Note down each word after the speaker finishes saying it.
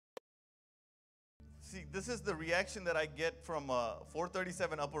See, this is the reaction that I get from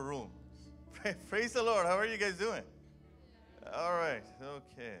 437 upper room. Praise the Lord. How are you guys doing? All right.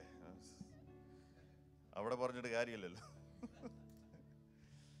 Okay. അവിടെ പറഞ്ഞിട്ട് കാര്യമില്ലല്ലോ.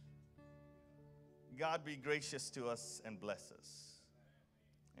 God be gracious to us and bless us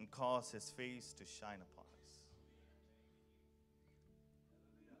and cause His face to shine upon us.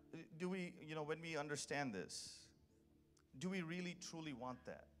 Do we, when we understand this, do we really truly want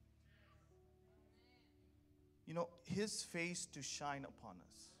that? His face to shine upon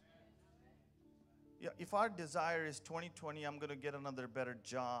us. Yeah, if our desire is 2020, I'm going to get another better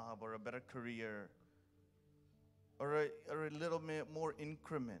job or a better career or a little bit more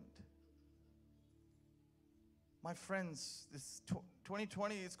increment. My friends, this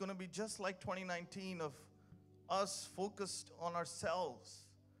 2020 is going to be just like 2019 of us focused on ourselves.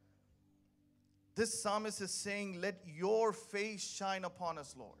 This psalmist is saying, let your face shine upon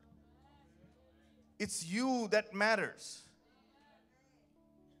us, Lord. It's you that matters.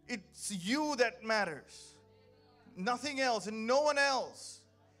 It's you that matters. Nothing else and no one else.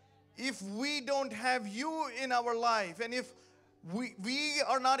 If we don't have you in our life, and if we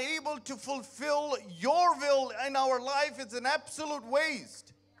are not able to fulfill your will in our life, it's an absolute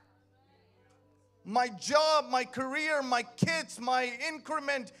waste. My job, my career, my kids, my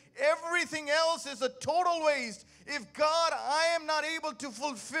increment, everything else is a total waste if God, I am not able to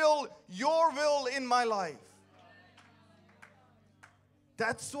fulfill your will in my life.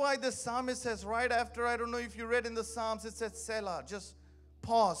 That's why the psalmist says right after, I don't know if you read in the Psalms, it says Selah. Just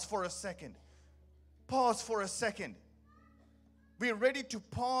pause for a second. Pause for a second. We're ready to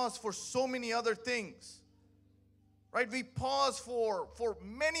pause for so many other things. Right? We pause for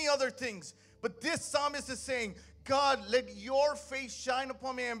many other things. But this psalmist is saying, God, let your face shine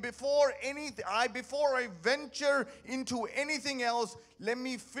upon me. And before I venture into anything else, let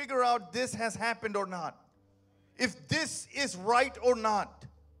me figure out this has happened or not. If this is right or not.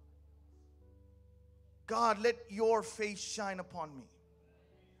 God, let your face shine upon me.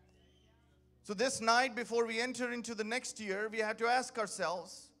 So this night, before we enter into the next year, we have to ask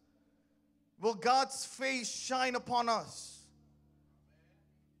ourselves, will God's face shine upon us?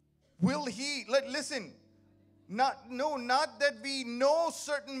 Will He, listen, not that we know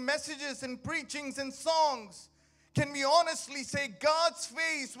certain messages and preachings and songs. Can we honestly say God's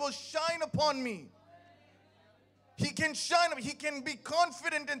face will shine upon me? He can shine, He can be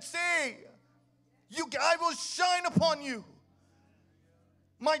confident and say, I will shine upon you.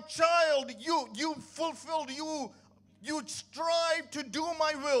 My child, you fulfilled, you strive to do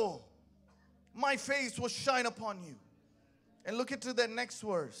my will. My face will shine upon you. And look at the next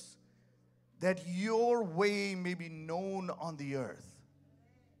verse. That your way may be known on the earth.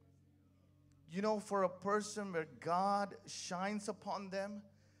 For a person where God shines upon them,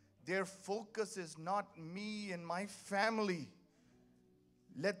 their focus is not me and my family.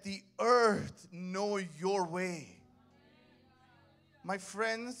 Let the earth know your way. My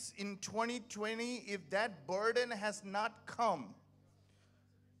friends, in 2020, if that burden has not come,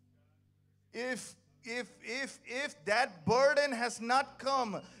 if that burden has not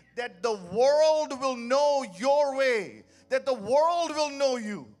come, that the world will know your way, that the world will know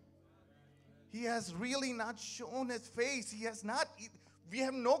you. He has really not shown His face. We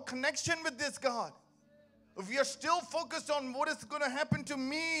have no connection with this God. If we are still focused on what is going to happen to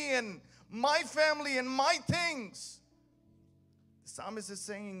me and my family and my things, the psalmist is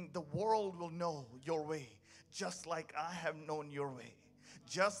saying the world will know your way, just like I have known your way,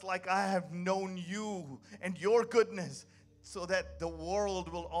 just like I have known you and your goodness, so that the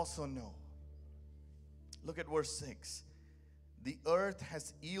world will also know. Look at verse 6. The earth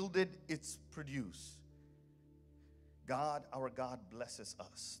has yielded its produce. God, our God, blesses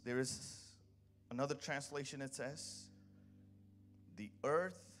us. There is another translation, it says, the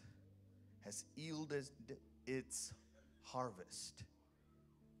earth has yielded its harvest.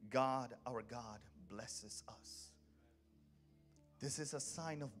 God, our God, blesses us. This is a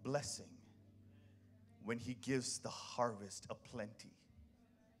sign of blessing when He gives the harvest of plenty.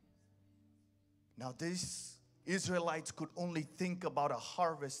 Now, these Israelites could only think about a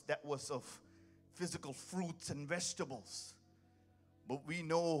harvest that was of physical fruits and vegetables. But we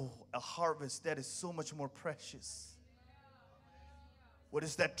know a harvest that is so much more precious. What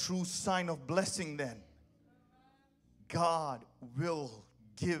is that true sign of blessing then? God will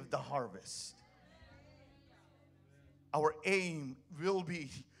give the harvest. Our aim will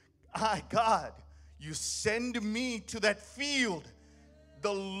be, God, you send me to that field.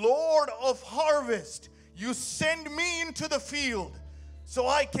 The Lord of harvest, you send me into the field so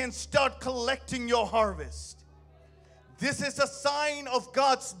I can start collecting your harvest. This is a sign of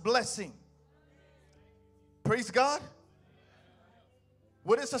God's blessing. Praise God.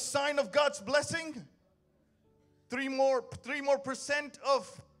 What is a sign of God's blessing? 3 more percent of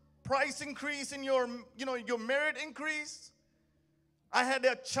price increase in your merit increase. I had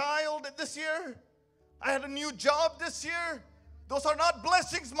a child this year. I had a new job this year. Those are not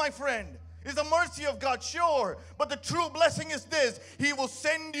blessings, my friend. It's the mercy of God, sure. But the true blessing is this. He will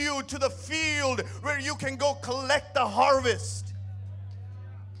send you to the field where you can go collect the harvest.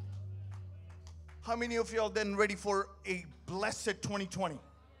 How many of y'all then ready for a blessed 2020?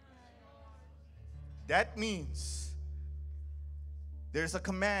 That means there's a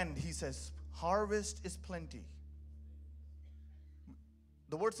command. He says, harvest is plenty.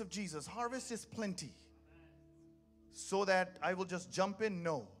 The words of Jesus, harvest is plenty. So that I will just jump in?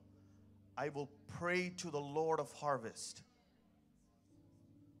 No. I will pray to the Lord of harvest.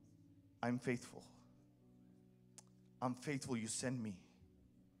 I'm faithful. I'm faithful. You send me.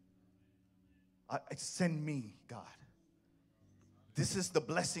 Send me, God. This is the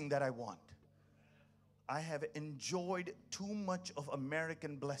blessing that I want. I have enjoyed too much of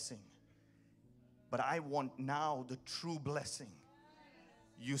American blessing, but I want now the true blessing.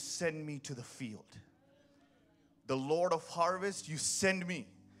 You send me to the field. The Lord of harvest, you send me.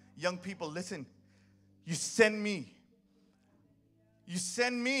 Young people, listen. You send me. You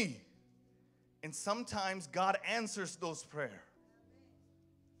send me. And sometimes God answers those prayers.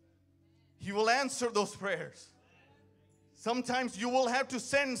 He will answer those prayers. Sometimes you will have to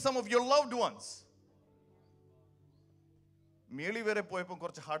send some of your loved ones. Merely where poyapon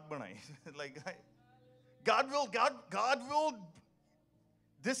korchu heart banai. Like God will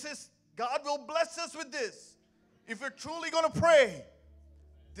bless us with this. If you're truly going to pray,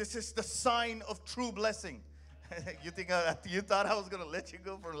 this is the sign of true blessing. You thought I was going to let you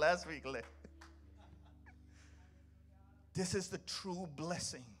go for last week. This is the true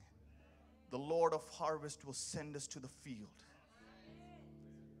blessing. The Lord of harvest will send us to the field.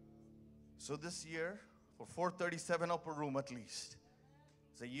 So this year, for 437 Upper Room at least,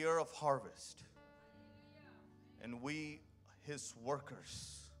 it's a year of harvest. And we, His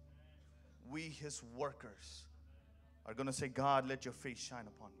workers, are going to say, God, let your face shine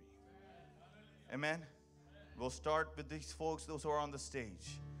upon me. Amen. We'll start with these folks, those who are on the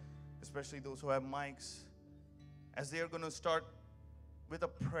stage, especially those who have mics, as they are going to start with a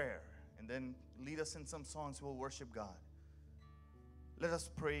prayer and then lead us in some songs. We'll worship God. Let us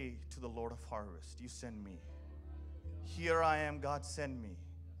pray to the Lord of harvest. You send me. Here I am, God, send me.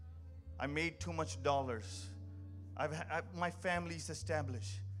 I made too much dollars. My family's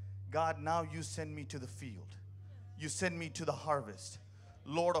established. God, now you send me to the field. You send me to the harvest.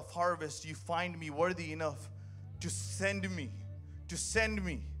 Lord of harvest, you find me worthy enough to send me. To send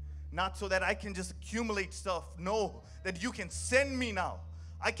me. Not so that I can just accumulate stuff. No, that you can send me now.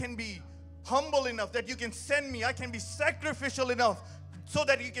 I can be humble enough that you can send me. I can be sacrificial enough so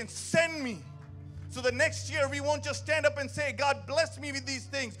that you can send me. So the next year we won't just stand up and say, God bless me with these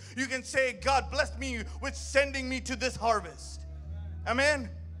things. You can say, God bless me with sending me to this harvest.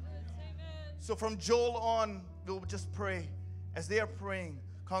 Amen. So from Joel on, we'll just pray. As they are praying,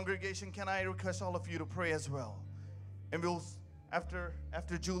 congregation, can I request all of you to pray as well? And we'll, after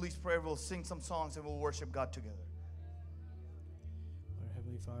Julie's prayer, we'll sing some songs and we'll worship God together. Lord,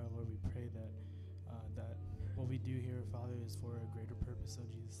 Heavenly Father, Lord, we pray that what we do here, Father, is for a greater purpose, oh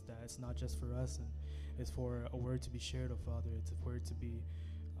Jesus, that it's not just for us, and it's for a word to be shared, oh Father. It's a word to be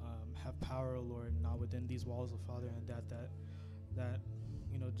have power, oh Lord, not within these walls, oh Father, and that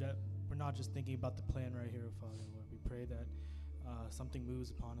we're not just thinking about the plan right here, oh Father, Lord. We pray that something moves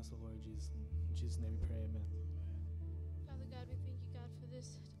upon us, oh Lord Jesus. In Jesus' name we pray, amen. Father God, we thank you, God, for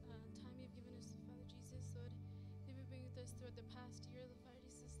this time you've given us, Father Jesus, Lord. Thank you for being with us throughout the past year, the Father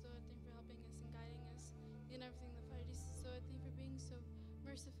Jesus, Lord. Thank you for helping us and guiding us in everything, the Father Jesus, Lord. Thank you for being so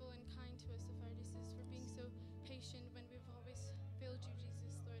merciful and kind to us, the Father Jesus, for being so patient when we've always failed you,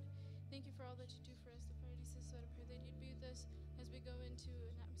 Jesus, Lord. Thank you for all that you do for us, the Father Jesus, Lord. I pray that you'd be with us as we go into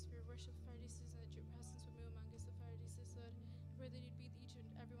an atmosphere of worship, the Father Jesus, and that your presence would move among us, the Father Jesus, Lord. I pray that you'd be with each and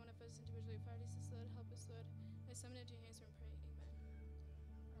every one of us individually, Father Jesus, Lord. Help us, Lord. I summon into your hands and pray. Amen.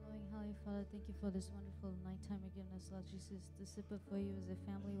 Loving Holy Father, thank you for this wonderful nighttime you've given us, Lord Jesus, to sip before you as a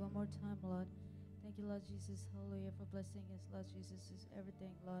family one more time, Lord. Thank you, Lord Jesus, hallelujah, for blessing us, Lord Jesus, is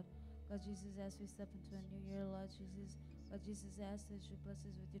everything, Lord. Lord Jesus, as we step into a new year, Lord Jesus, ask that you bless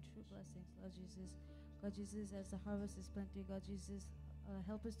us with your true blessings, Lord Jesus. Lord Jesus, as the harvest is plenty, God Jesus,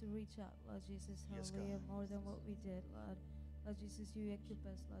 help us to reach out, Lord Jesus, hallelujah, yes, more than what we did, Lord. Lord Jesus, you equip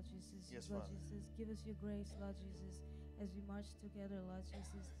us, Lord Jesus. Yes, Lord Father. Jesus, give us your grace, Lord Jesus, as we march together, Lord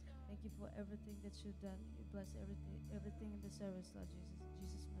Jesus. Thank you for everything that you've done. You bless everything in the service, Lord Jesus. In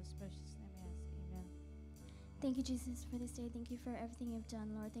Jesus' most precious name, I ask. Amen. Thank you, Jesus, for this day. Thank you for everything you've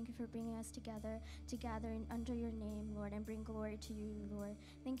done, Lord. Thank you for bringing us together to gather under your name, Lord, and bring glory to you, Lord.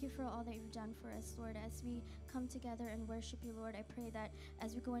 Thank you for all that you've done for us, Lord. As we come together and worship you, Lord, I pray that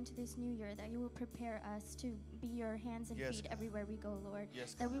as we go into this new year, that you will prepare us to be your hands and Yes, feet God. everywhere we go, Lord.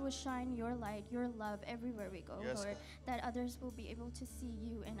 Yes, That God. we will shine your light, your love everywhere we go, Yes, Lord. God. That others will be able to see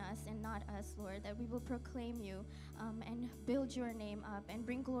you in us and not us, Lord. That we will proclaim you and build your name up and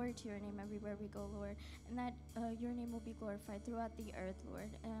bring glory to your name everywhere we go, Lord. And that your name will be glorified throughout the earth, Lord.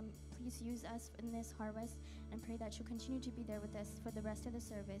 Please use us in this harvest, and pray that you'll continue to be there with us for the rest of the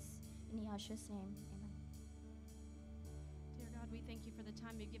service. In Yeshua's name, amen. Dear God, we thank you for the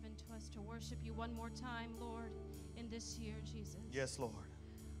time you've given to us to worship you one more time, Lord, in this year, Jesus. Yes, Lord.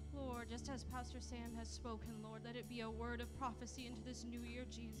 Lord, just as Pastor Sam has spoken, Lord, let it be a word of prophecy into this new year,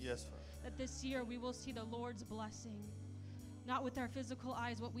 Jesus. Yes, Father. That this year we will see the Lord's blessing, not with our physical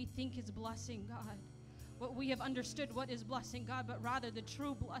eyes, what we think is blessing, God, what we have understood what is blessing, God, but rather the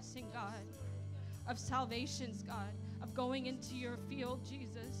true blessing, God, of salvations, God, of going into your field,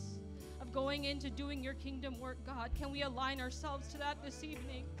 Jesus, of going into doing your kingdom work, God. Can we align ourselves to that this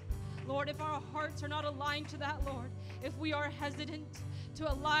evening? Lord, if our hearts are not aligned to that, Lord, if we are hesitant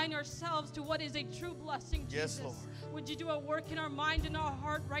to align ourselves to what is a true blessing, Jesus, Yes, Lord. would you do a work in our mind and our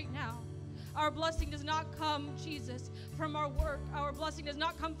heart right now? Our blessing does not come, Jesus, from our work. Our blessing does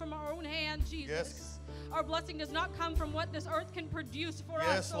not come from our own hand, Jesus. Yes. Our blessing does not come from what this earth can produce for Yes,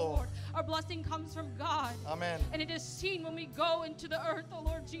 us, oh Lord. Lord. Our blessing comes from God. Amen. And it is seen when we go into the earth, oh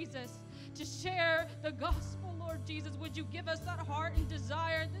Lord Jesus, to share the gospel, Lord Jesus. Would you give us that heart and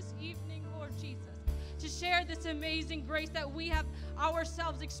desire this evening, Lord Jesus, to share this amazing grace that we have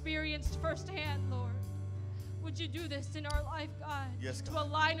ourselves experienced firsthand, Lord. Would you do this in our life, God? Yes, To God.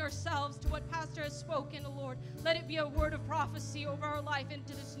 align ourselves to what Pastor has spoken, oh Lord. Let it be a word of prophecy over our life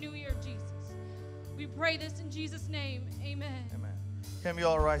into this new year, Jesus. We pray this in Jesus' name. Amen. Amen. Can we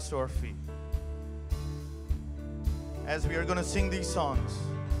all rise to our feet? As we are going to sing these songs,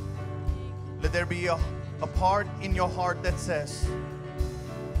 let there be a part in your heart that says,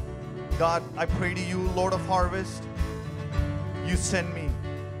 God, I pray to you, Lord of harvest, you send me,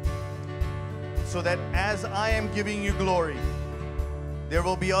 so that as I am giving you glory, there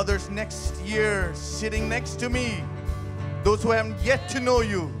will be others next year sitting next to me, those who haven't yet to know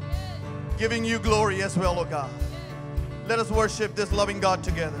you, giving you glory as well, oh God. Let us worship this loving God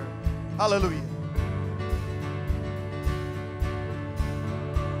together. Hallelujah.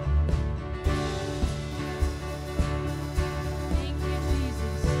 Thank you,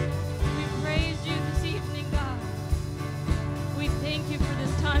 Jesus. We praise you this evening, God. We thank you for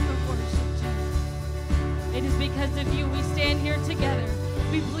this time of worship, Jesus. It is because of you we stand here together.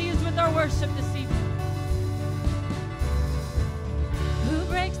 Be pleased with our worship this evening. Who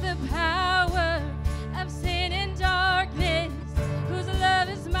breaks the power of sin and darkness, whose love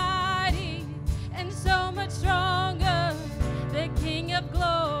is mighty and so much stronger, the King of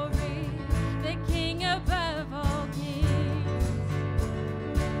glory, the King above all kings.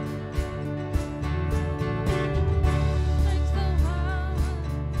 Breaks the wall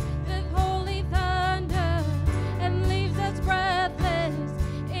with holy thunder and leaves us breathless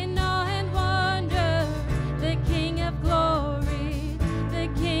in awe and wonder.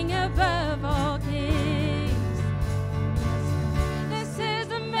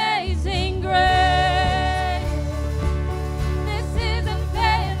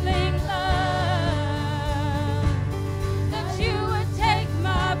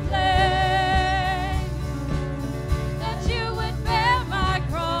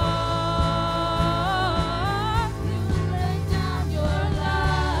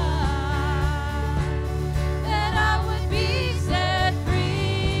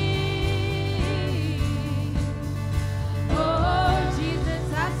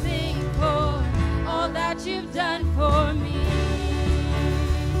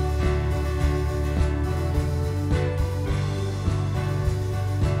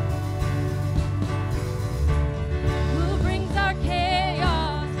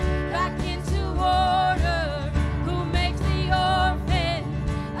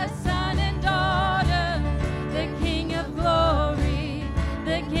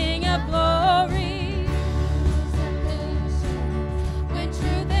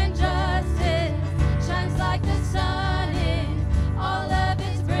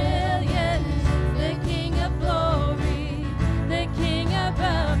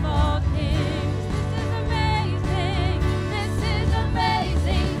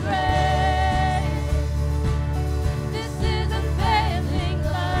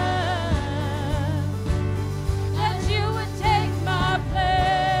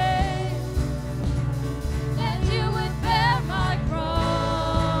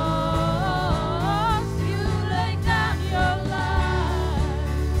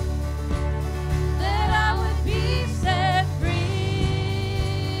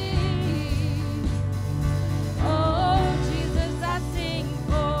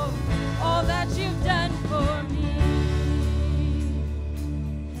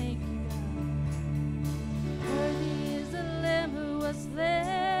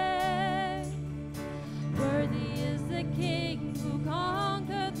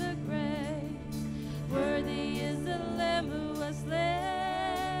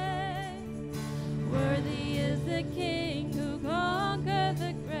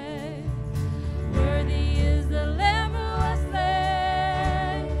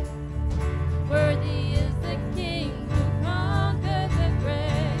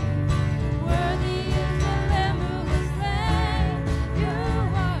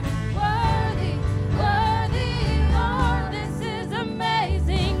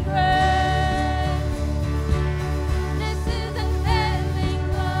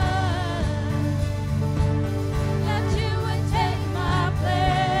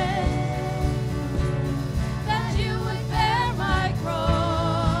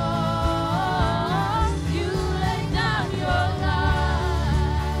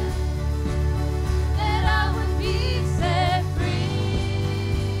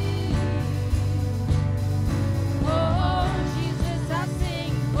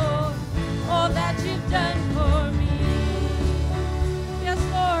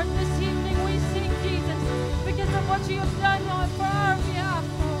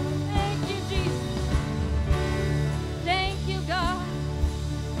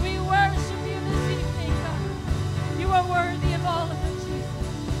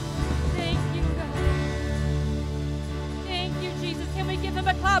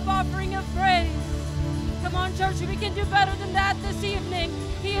 up offering of praise. Come on, church, we can do better than that this evening.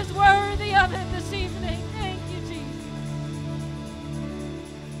 He is worthy of it this evening. Thank you, Jesus.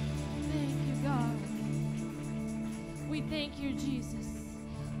 Thank you, God. We thank you, Jesus.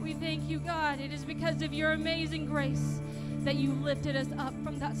 We thank you, God. It is because of your amazing grace that you lifted us up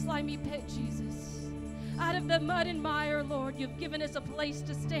from that slimy pit, Jesus. Out of the mud and mire, Lord, you've given us a place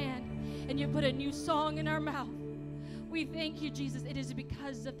to stand, and you put a new song in our mouth. We thank you, Jesus. It is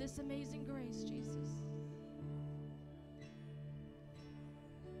because of this amazing grace, Jesus.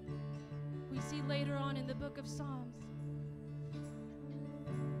 We see later on in the book of Psalms,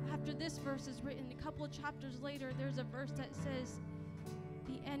 after this verse is written, a couple of chapters later, there's a verse that says,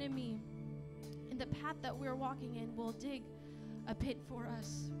 the enemy in the path that we're walking in will dig a pit for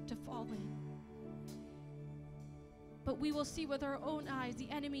us to fall in. But we will see with our own eyes the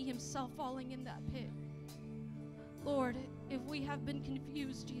enemy himself falling in that pit. Lord, if we have been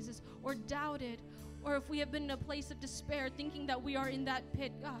confused, Jesus, or doubted, or if we have been in a place of despair thinking that we are in that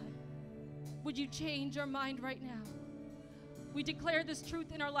pit, God, would you change our mind right now? We declare this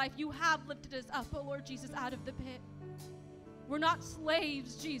truth in our life. You have lifted us up, oh Lord Jesus, out of the pit. We're not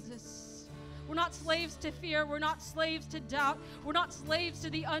slaves, Jesus. We're not slaves to fear. We're not slaves to doubt. We're not slaves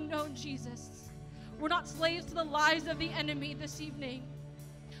to the unknown, Jesus. We're not slaves to the lies of the enemy this evening.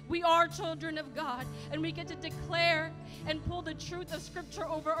 We are children of God, and we get to declare and pull the truth of Scripture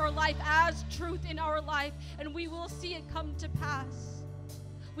over our life as truth in our life, and we will see it come to pass.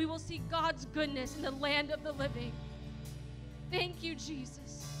 We will see God's goodness in the land of the living. Thank you,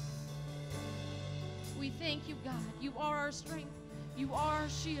 Jesus. We thank you, God. You are our strength. You are our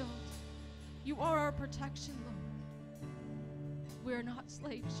shield. You are our protection, Lord. We are not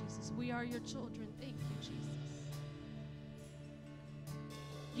slaves, Jesus. We are your children. Thank you, Jesus.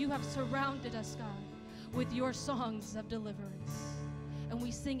 You have surrounded us, God, with your songs of deliverance, and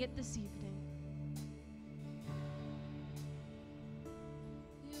we sing it this evening.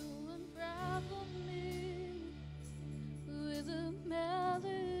 You unravel me with a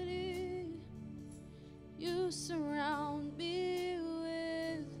melody. You surround me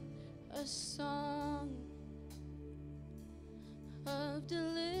with a song of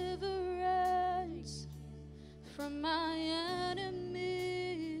deliverance from my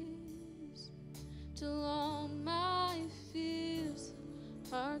enemies, till all my fears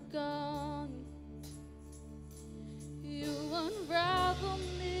are gone. You unravel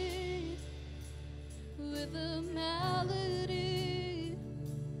me with a melody.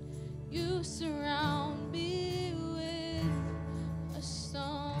 You surround me with a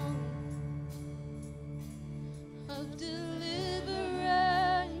song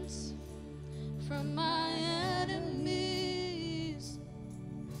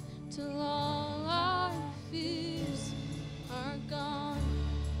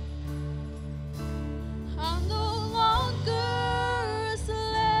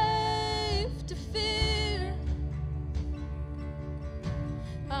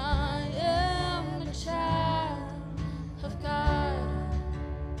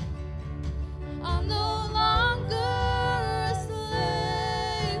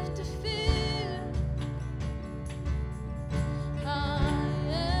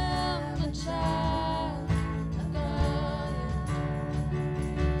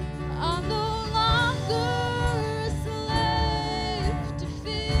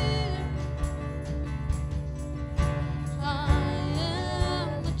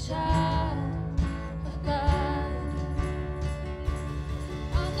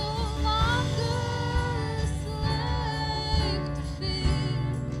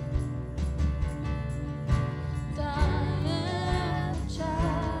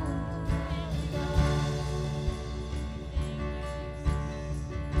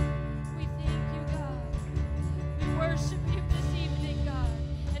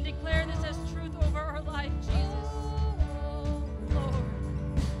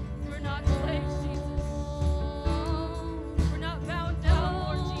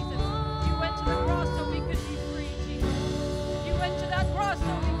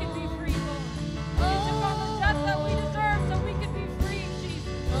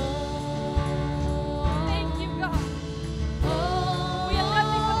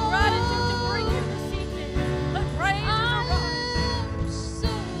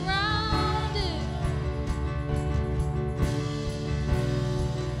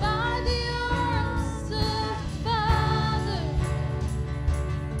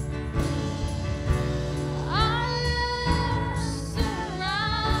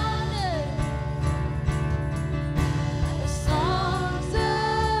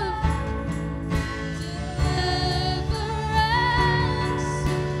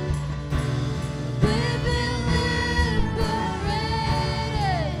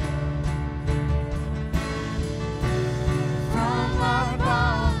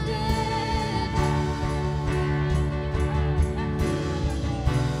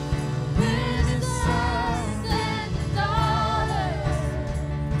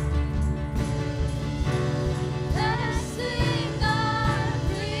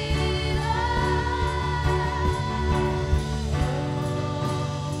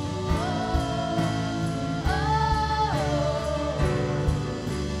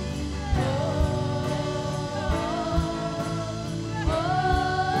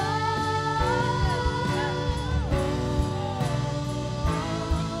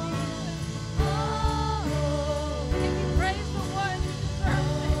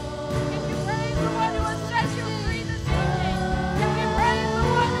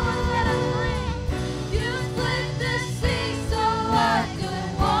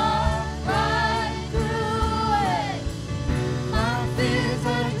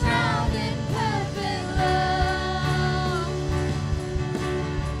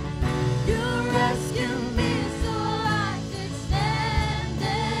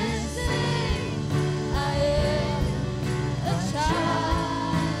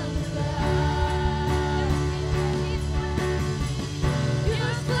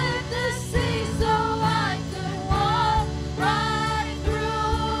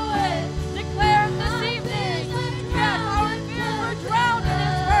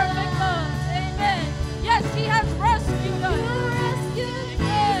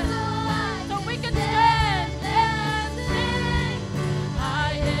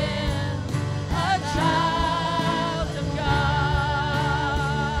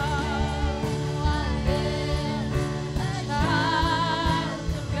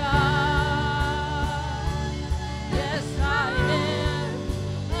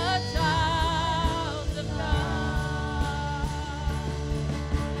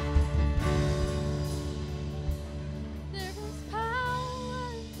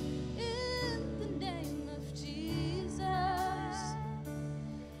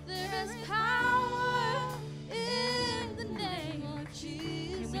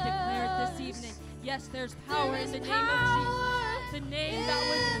Yes, there's power in the name of Jesus. The name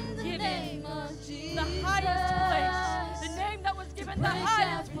that was given the highest place. The name that was given the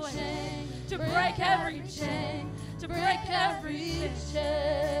highest place. To break every chain. To break every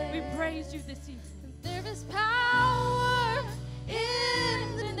chain. We praise you this evening. There is power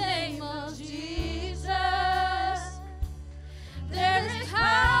in the name of Jesus. There is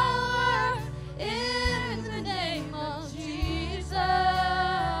power in the name of Jesus.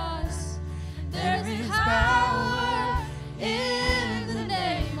 There is power in the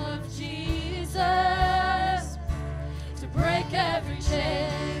name of Jesus to break every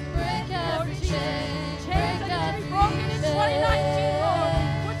chain, break every chain, break every broken in 2019,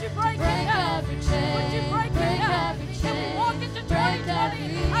 Lord. Would you break it now? Would you break it now? Can we walk into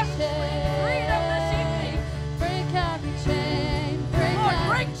 2020 absolute freedom this evening? Break every chain, break Lord, every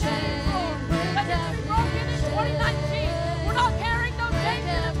break chains, Lord. That is to be broken in 2019. We're not carrying those chains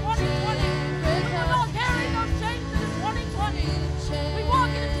into 2020. We're not carrying those chains into 2020. We walk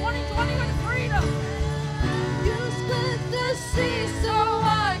into 2020 with freedom. You split the sea so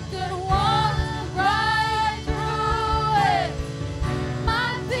I could walk right through it.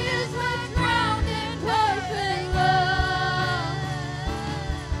 My fears were drowned in perfect love.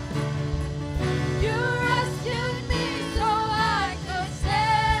 You rescued me so I could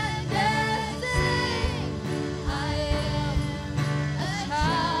stand and sing. I am a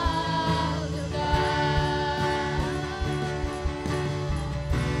child of God.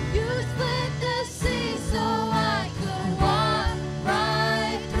 You split the sea so I could walk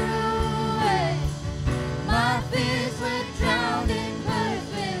right through it. My fears were drowned in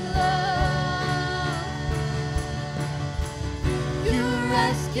perfect love. You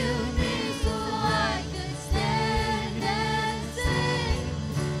rescued me so I could stand and sing.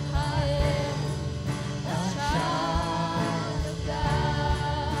 I am a child of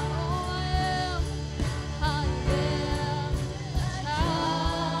God. Oh, I am a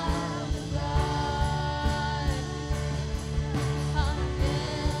child of God. I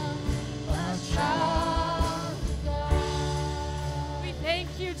am a child of God. We thank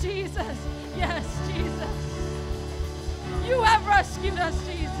you, Jesus. Yes, Jesus. You have rescued us,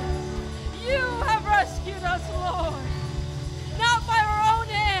 Jesus. You have rescued us, Lord. Not by our own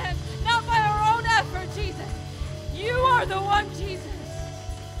hand, not by our own effort, Jesus. You are the one, Jesus.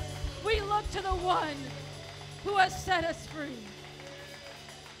 We look to the one who has set us free.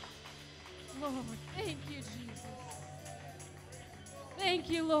 Lord, thank you, Jesus. Thank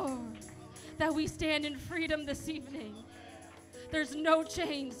you, Lord, that we stand in freedom this evening. There's no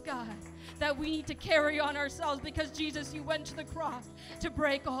chains, God, that we need to carry on ourselves because, Jesus, you went to the cross to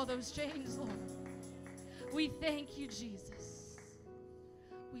break all those chains, Lord. We thank you, Jesus.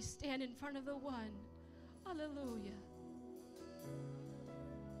 We stand in front of the one, hallelujah,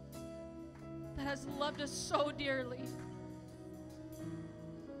 that has loved us so dearly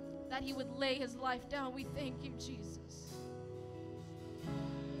that he would lay his life down. We thank you, Jesus.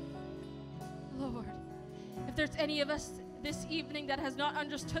 Lord, if there's any of us this evening that has not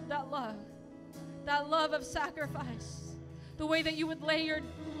understood that love of sacrifice, the way that you would lay your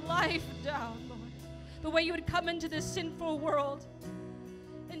life down, Lord, the way you would come into this sinful world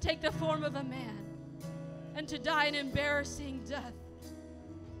and take the form of a man and to die an embarrassing death,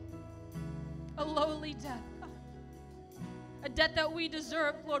 a lowly death, God, a death that we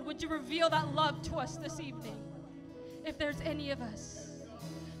deserve, Lord, would you reveal that love to us this evening? If there's any of us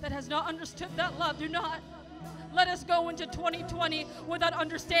that has not understood that love, do not let us go into 2020 without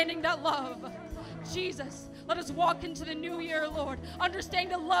understanding that love. Jesus, let us walk into the new year, Lord,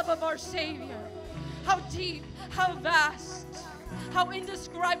 understanding the love of our Savior. How deep, how vast, how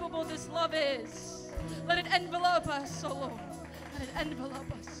indescribable this love is. Let it envelope us, oh Lord. Let it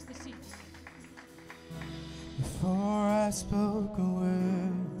envelope us this evening. Before I spoke a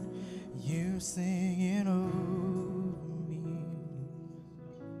word, you singing over me.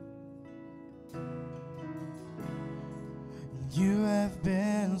 You have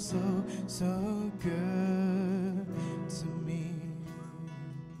been so, so good to me.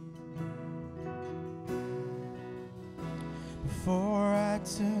 Before I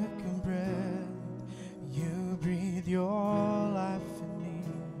took a breath, you breathed your life in me.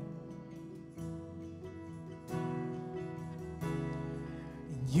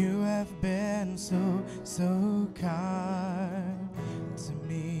 You have been so, so kind to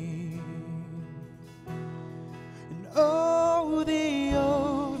me. And oh, the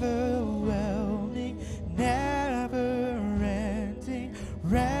overwhelming, never-ending,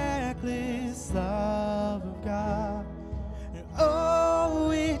 reckless love of God. And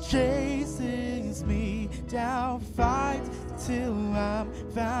oh, it chases me down, fights till I'm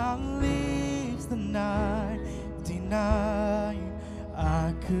found, leaves the 99.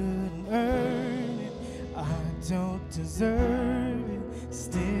 I couldn't earn it, I don't deserve it.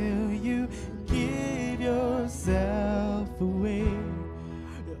 Still, you give yourself away.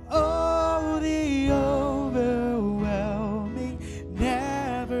 Oh, the overwhelming,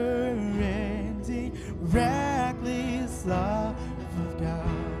 never-ending, reckless love of God.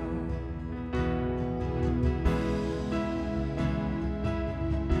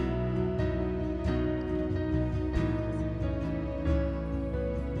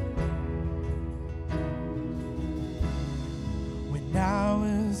 When I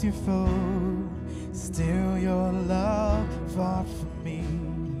was your foe, still your love fought for me.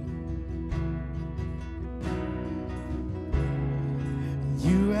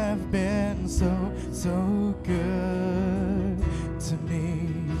 You have been so, so good to me.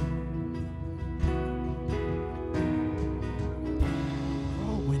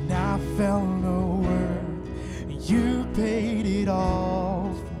 When I felt no worth, you paid it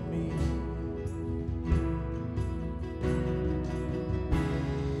all for me.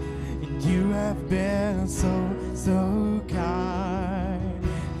 And you have been so, so kind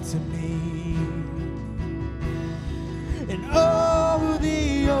to me. And oh,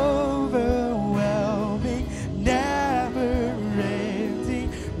 the overwhelming,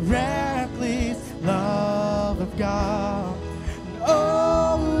 never-ending, reckless love of God. And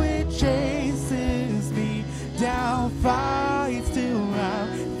oh, it chases me down, fights till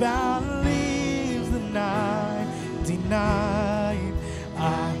I'm found, leaves the 99.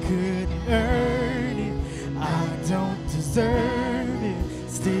 I couldn't earn it, I don't deserve it.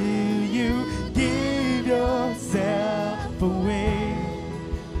 Still, you give yourself away.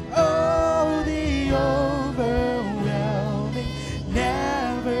 Oh, the overwhelming,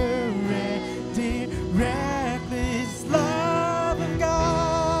 never-ending, reckless love of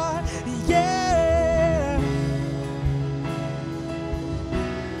God. Yeah.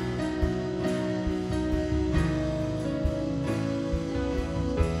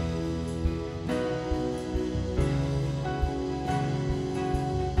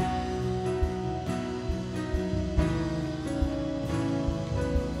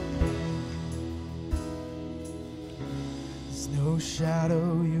 There's no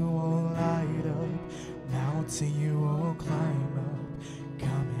shadow you won't light up, mountain you won't climb up,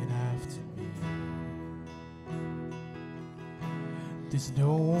 coming after me. There's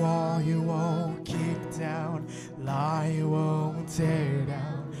no wall you won't kick down, lie you won't tear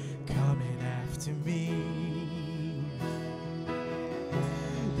down, coming after me.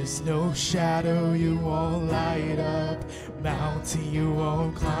 There's no shadow you won't light up, mountain you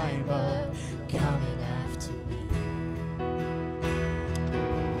won't climb up, coming after me.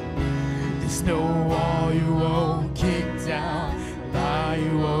 There's no wall you won't kick down, lie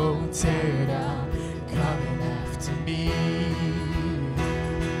you won't tear down, coming after me.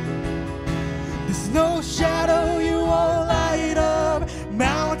 There's no shadow you won't light up,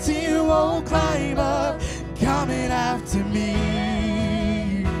 mountain you won't climb up, coming after me.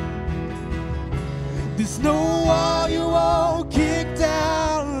 There's no wall you won't kick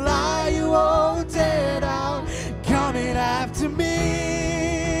down, lie you won't tear down, coming after me.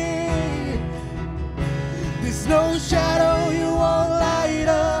 There's no shadow you won't light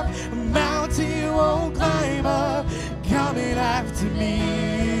up, a mountain you won't climb up, coming after me.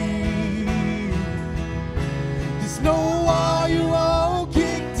 There's no wall you won't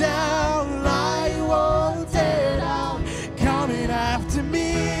kick down, lie you won't tear down, coming after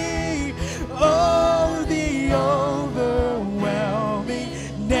me. Oh, the overwhelming,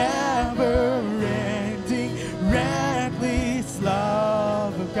 never-ending, reckless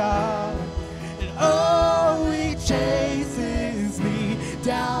love of God. And oh, it chases me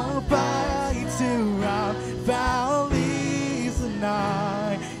down, fights till I'm found, leaves the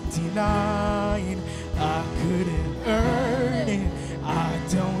 99. I couldn't earn it, I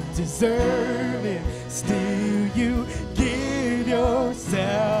don't deserve it. Still, you give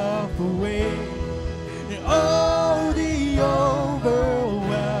yourself away. And oh, the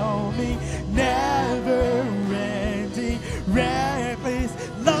overwhelming, never-ending, reckless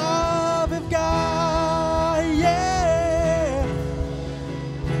love of God. Yeah.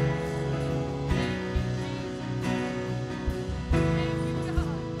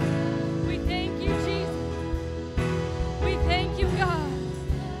 We thank you, Jesus. We thank you, God,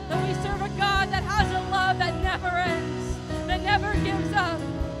 that we serve a God that has a love that never ends, that never gives up,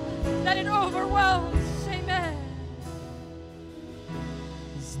 that it overwhelms. Amen.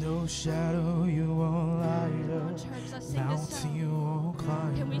 There's no shadow you won't light Come on, up, church, let's sing this mountain you out. won't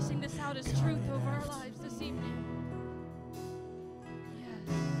climb Can we up, sing this out as truth over our lives this evening? Yes.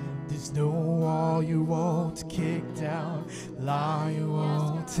 There's There's no wall you won't kick down, lie you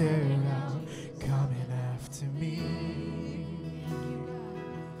won't tear down, coming after me.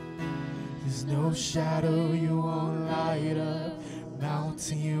 There's no shadow you won't light up,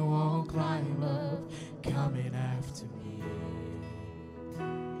 mountain you won't climb up, coming after me.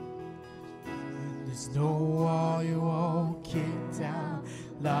 There's no wall you won't kick down,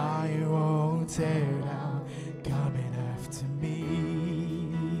 lie you won't tear down, coming after me.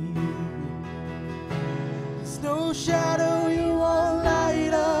 There's no shadow you won't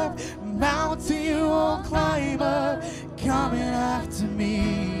light up, mountain you won't climb up, coming after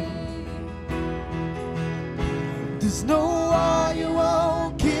me. There's no wall you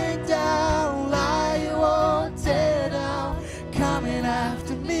won't kick down, lie you won't tear down, coming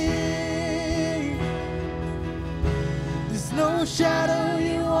after me. There's no shadow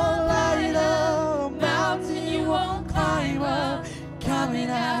you won't light up, mountain you won't climb up, coming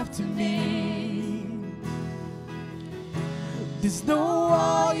after me. There's no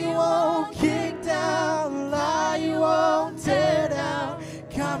wall you won't kick down, lie you won't tear down,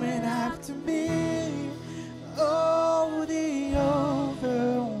 coming after me. Oh, the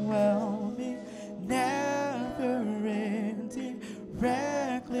overwhelming, never-ending,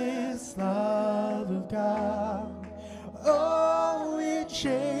 reckless love of God. Oh, it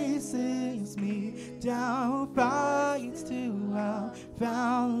chases me down, fights to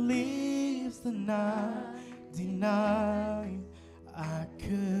outfound, leaves the 99. I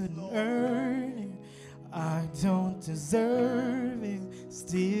couldn't earn it, I don't deserve it,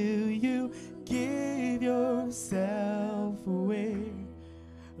 still you give yourself away.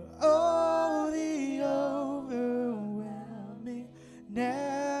 Oh, the overwhelming,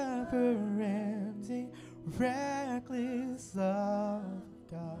 never-ending, reckless love of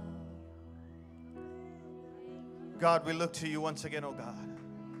God. God, we look to you once again, oh God,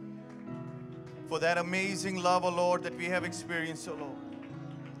 for that amazing love, oh Lord, that we have experienced, oh Lord.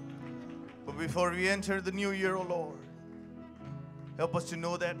 But before we enter the new year, oh Lord, help us to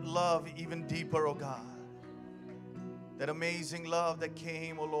know that love even deeper, oh God. That amazing love that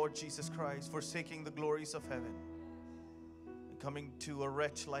came, oh Lord Jesus Christ, forsaking the glories of heaven and coming to a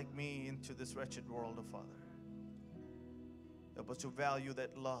wretch like me into this wretched world, oh Father. Help us to value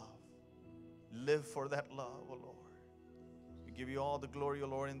that love, live for that love, oh Lord. We give you all the glory, oh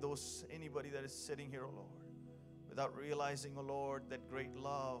Lord, and anybody that is sitting here, oh Lord, without realizing, oh Lord, that great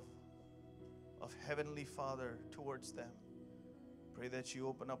love of Heavenly Father towards them. Pray that you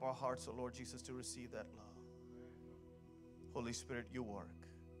open up our hearts, oh Lord Jesus, to receive that love. Holy Spirit, you work.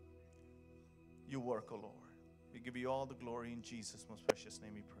 You work, oh Lord. We give you all the glory in Jesus' most precious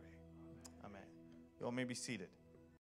name we pray. Amen. You all may be seated.